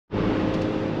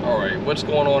Alright, what's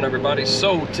going on, everybody?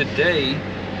 So today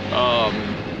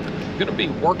I'm gonna be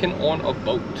working on a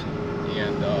boat,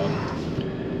 and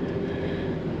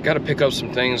gotta pick up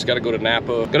some things, gotta go to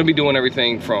Napa. Gonna be doing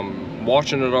everything from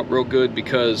washing it up real good,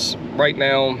 because right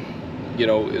now, you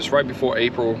know, it's right before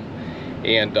April,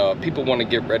 and people want to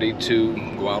get ready to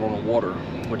go out on the water,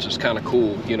 which is kind of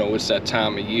cool. You know, it's that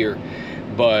time of year,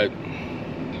 but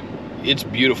it's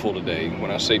beautiful today. When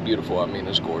I say beautiful, I mean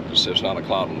it's gorgeous. There's not a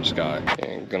cloud in the sky.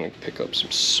 And I'm gonna pick up some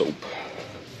soap.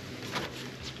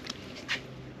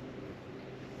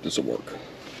 This'll work.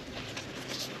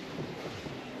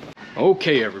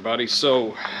 Okay, everybody,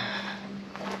 so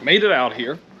made it out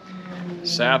here.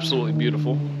 It's absolutely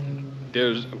beautiful.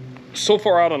 There's so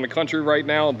far out on the country right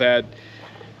now that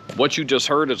what you just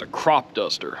heard is a crop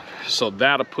duster. So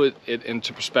that'll put it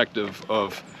into perspective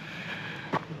of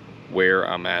where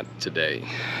I'm at today.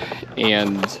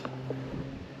 And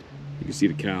you can see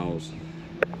the cows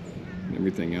and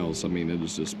everything else. I mean, it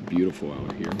is just beautiful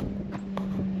out here.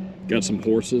 Got some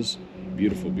horses,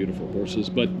 beautiful, beautiful horses.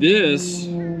 But this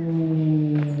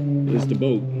is the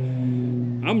boat.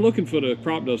 I'm looking for the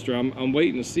crop duster. I'm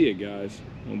waiting to see it, guys.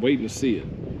 I'm waiting to see it.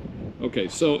 Okay,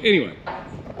 so anyway,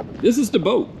 this is the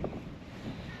boat.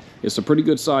 It's a pretty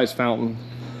good sized fountain.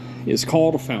 It's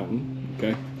called a fountain,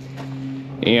 okay?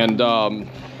 And I'm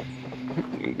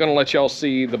gonna let y'all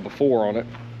see the before on it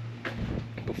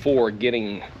before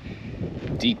getting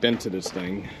deep into this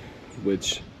thing,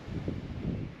 which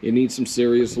it needs some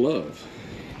serious love.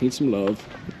 It needs some love.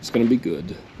 It's gonna be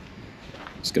good.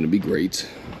 It's gonna be great.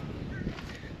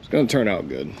 It's gonna turn out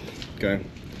good, okay?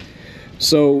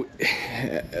 So,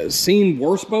 seen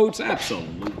worse boats?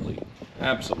 Absolutely,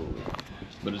 absolutely.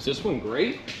 But is this one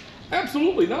great?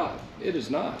 Absolutely not. It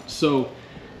is not. So,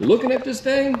 looking at this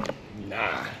thing,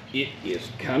 nah, it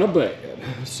is kind of bad.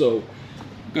 So,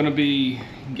 I'm gonna be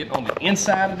getting on the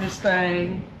inside of this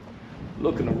thing,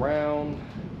 looking around,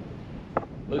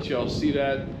 let y'all see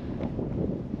that.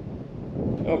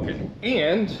 Okay,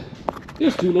 and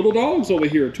there's two little dogs over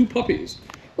here, two puppies.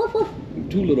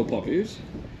 Two little puppies.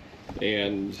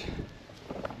 And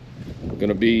I'm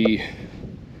gonna be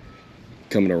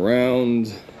coming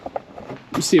around.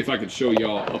 Let's see if I can show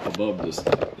y'all up above this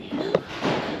thing here.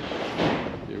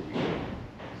 There we go.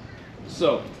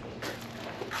 So,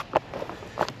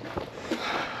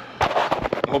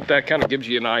 I hope that kind of gives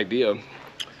you an idea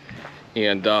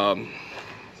and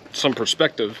some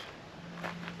perspective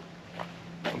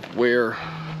of where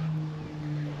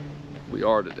we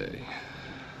are today.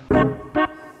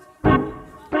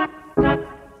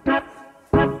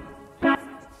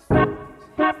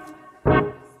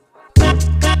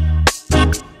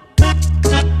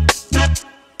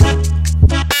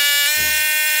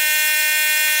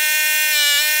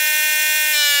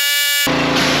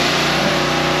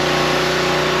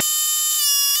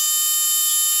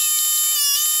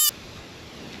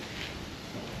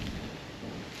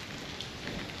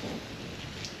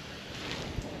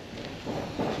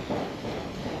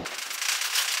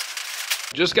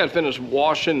 Just got finished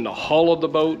washing the hull of the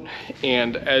boat,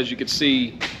 and as you can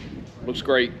see, looks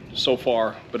great so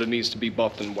far, but it needs to be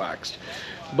buffed and waxed.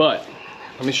 But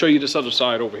let me show you this other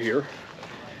side over here.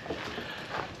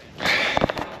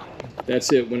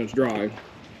 That's it when it's dry.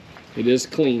 It is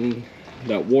clean.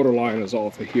 That water line is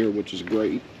off of here, which is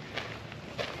great.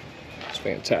 It's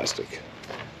fantastic.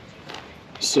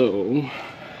 So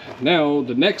now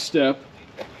the next step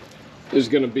is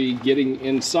going to be getting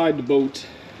inside the boat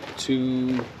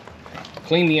to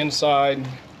clean the inside.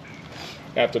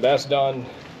 After that's done,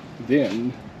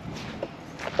 then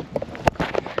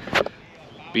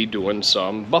be doing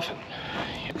some buffing.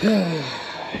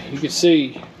 You can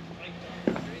see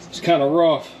it's kind of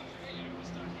rough,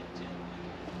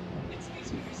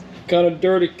 kind of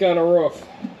dirty, kind of rough.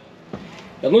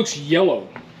 It looks yellow,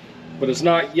 but it's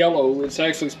not yellow. It's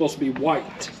actually supposed to be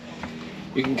white.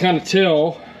 You can kind of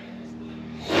tell,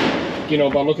 you know,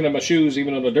 by looking at my shoes,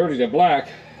 even though they're dirty, they're black,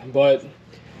 but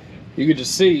you can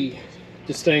just see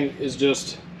this thing is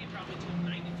just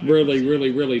really, really,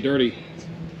 really dirty.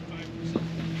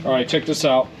 All right, check this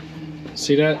out.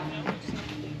 See that?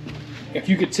 If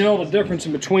you could tell the difference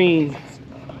in between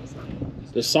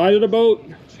the side of the boat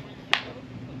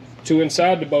to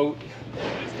inside the boat,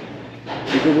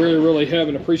 you could really, really have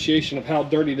an appreciation of how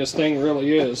dirty this thing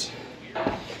really is.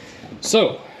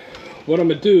 So, what I'm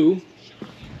gonna do,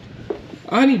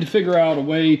 I need to figure out a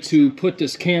way to put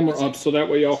this camera up so that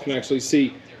way y'all can actually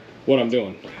see what I'm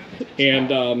doing. And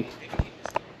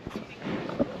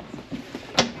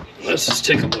let's just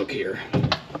take a look here.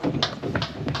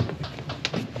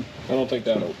 I don't think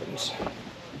that opens.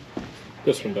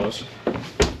 This one does.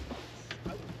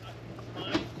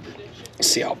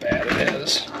 See how bad it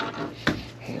is.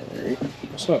 Alright,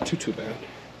 it's not too bad.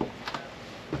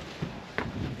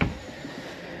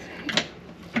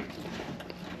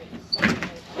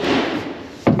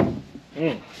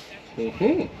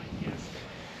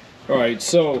 Alright,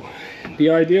 so the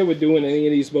idea with doing any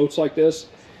of these boats like this,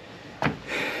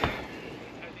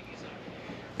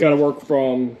 gotta work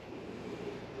from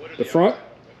the front,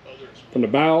 from the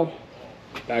bow,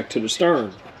 back to the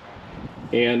stern.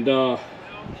 And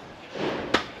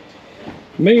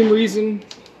main reason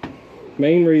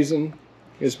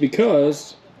is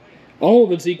because all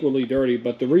of it's equally dirty,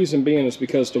 but the reason being is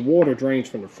because the water drains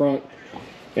from the front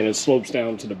and it slopes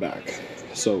down to the back.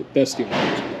 So that's the only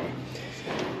reason why.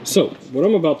 So what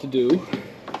I'm about to do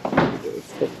is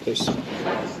flip this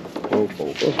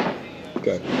over.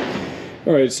 Okay.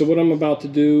 All right, so what I'm about to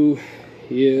do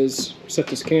is set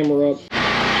this camera up.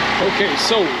 Okay,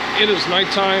 so it is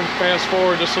nighttime. Fast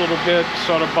forward just a little bit,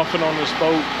 started buffing on this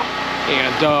boat,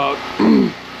 and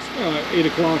it's 8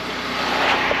 o'clock.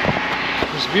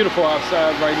 It's beautiful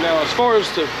outside right now. As far as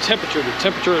the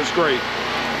temperature is great.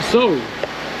 So,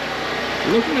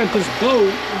 looking at this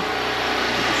boat,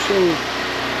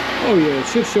 oh yeah, it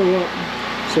should show up.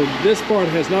 So this part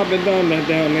has not been done, that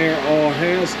down there all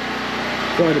has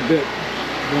quite a bit,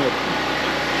 but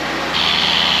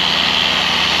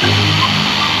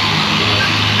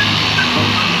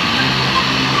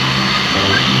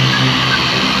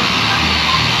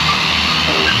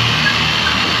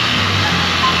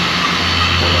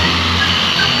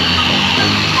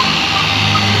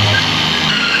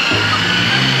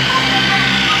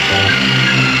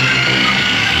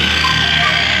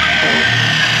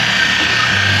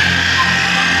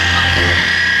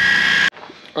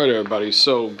all right, everybody,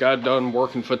 so got done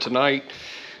working for tonight.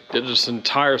 Did this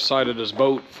entire side of this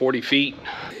boat, 40 feet.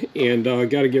 And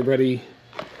got to get ready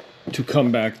to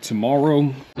come back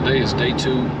tomorrow. Today is day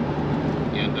 2,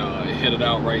 and headed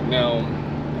out right now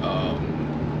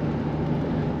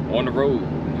on the road.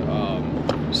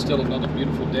 Still another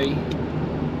beautiful day.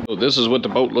 So this is what the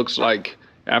boat looks like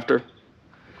after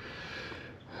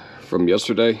from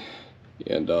yesterday,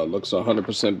 and looks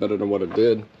 100% better than what it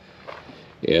did.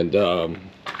 And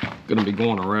gonna be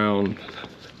going around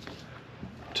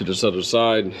to this other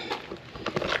side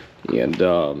and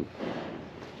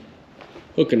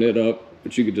hooking it up,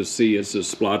 but you can just see it's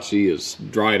just splotchy, it's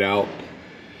dried out,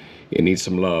 it needs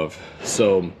some love.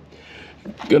 So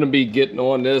gonna be getting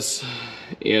on this,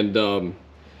 and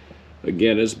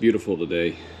again, it's beautiful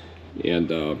today.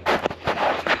 And I'm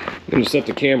gonna set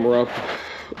the camera up.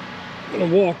 I'm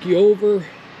gonna walk you over.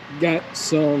 Got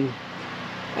some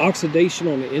oxidation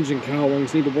on the engine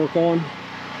cowlings need to work on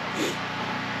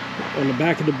the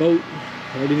back of the boat.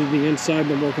 Already did the inside,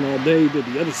 been working all day, did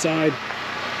the other side,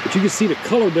 but you can see the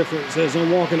color difference as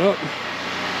I'm walking up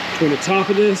between the top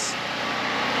of this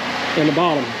and the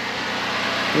bottom.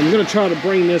 And I'm going to try to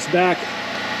bring this back.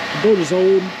 The boat is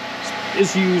old,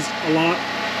 it's used a lot,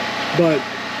 but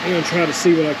I'm going to try to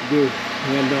see what I can do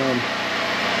and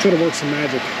try to work some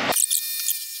magic.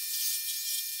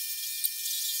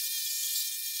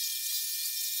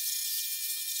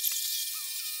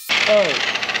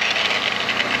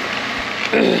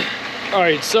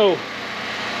 Alright, so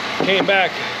came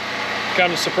back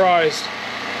kind of surprised.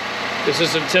 This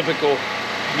isn't typical.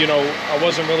 You know, I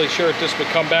wasn't really sure if this would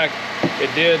come back.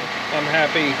 It did. I'm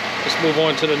happy. Let's move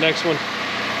on to the next one.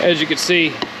 As you can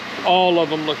see, all of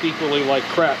them look equally like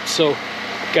crap. So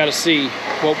got to see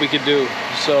what we could do.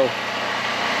 So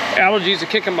allergies are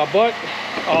kicking my butt.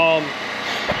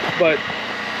 But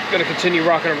gonna continue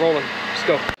rocking and rolling. Let's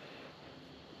go.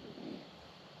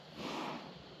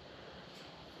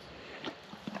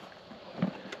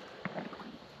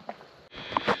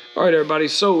 All right, everybody,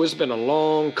 so it's been a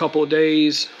long couple of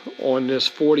days on this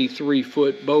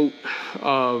 43-foot boat.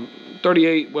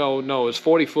 38, well, no, it's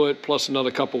 40 foot plus another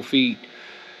couple feet,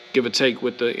 give or take,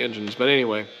 with the engines. But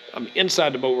anyway, I'm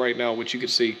inside the boat right now, which you can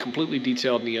see completely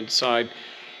detailed on the inside.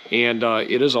 And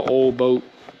it is an old boat.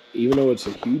 Even though it's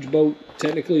a huge boat,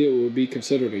 technically it would be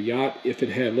considered a yacht if it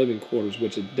had living quarters,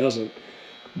 which it doesn't.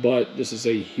 But this is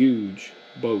a huge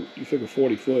boat. You figure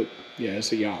 40 foot, yeah,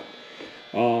 it's a yacht.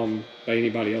 By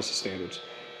anybody else's standards.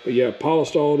 But yeah,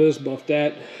 polished all this, buffed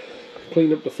that,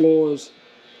 cleaned up the floors,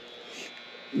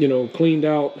 you know, cleaned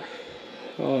out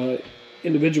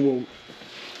individual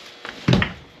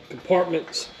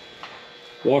compartments,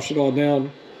 washed it all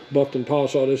down, buffed and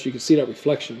polished all this. You can see that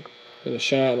reflection and the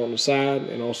shine on the side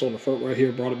and also on the front right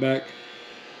here, brought it back.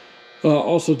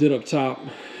 Also did up top,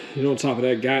 you know, on top of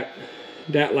that, got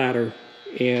that ladder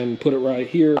and put it right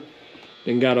here,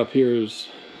 then got up here,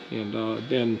 and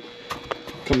then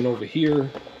coming over here,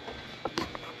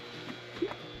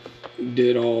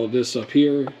 did all this up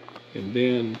here, and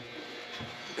then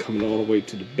coming all the way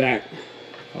to the back.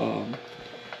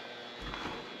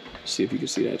 See if you can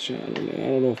see that shine on there. I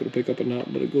don't know if it'll pick up or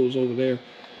not, but it goes over there.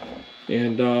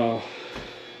 And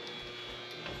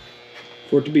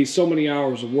for it to be so many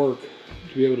hours of work,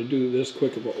 to be able to do this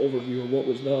quick of an overview of what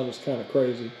was done is kind of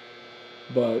crazy.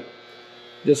 But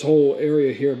this whole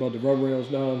area here about the rubber rails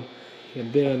down,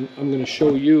 and then I'm going to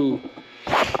show you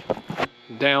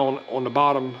down on the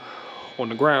bottom on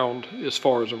the ground as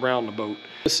far as around the boat.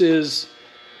 This is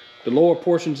the lower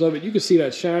portions of it. You can see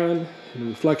that shine and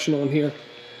reflection on here.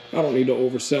 I don't need to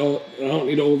oversell it. I don't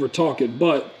need to over talk it,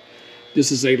 but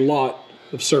this is a lot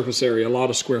of surface area, a lot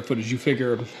of square footage. You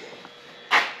figure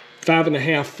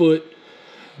 5.5 foot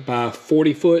by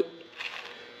 40 foot,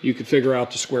 you can figure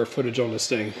out the square footage on this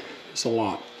thing. It's a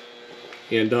lot.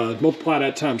 And multiply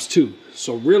that times 2.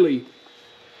 So really,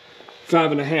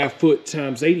 5.5 foot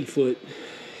times 80 foot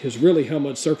is really how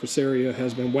much surface area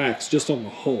has been waxed just on the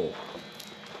hull.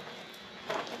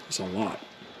 That's a lot.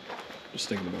 Just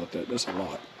thinking about that, that's a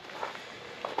lot.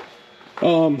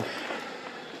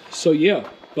 So yeah,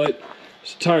 but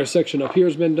this entire section up here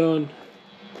has been done.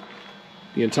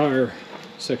 The entire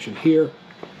section here,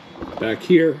 back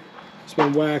here, it's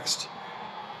been waxed.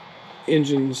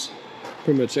 Engines,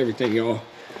 pretty much everything, y'all.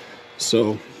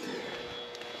 So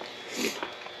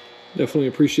definitely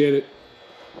appreciate it.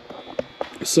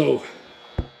 So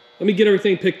let me get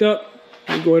everything picked up.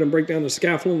 Let me go ahead and break down the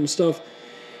scaffolding and stuff,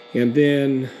 and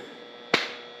then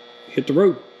hit the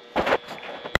road.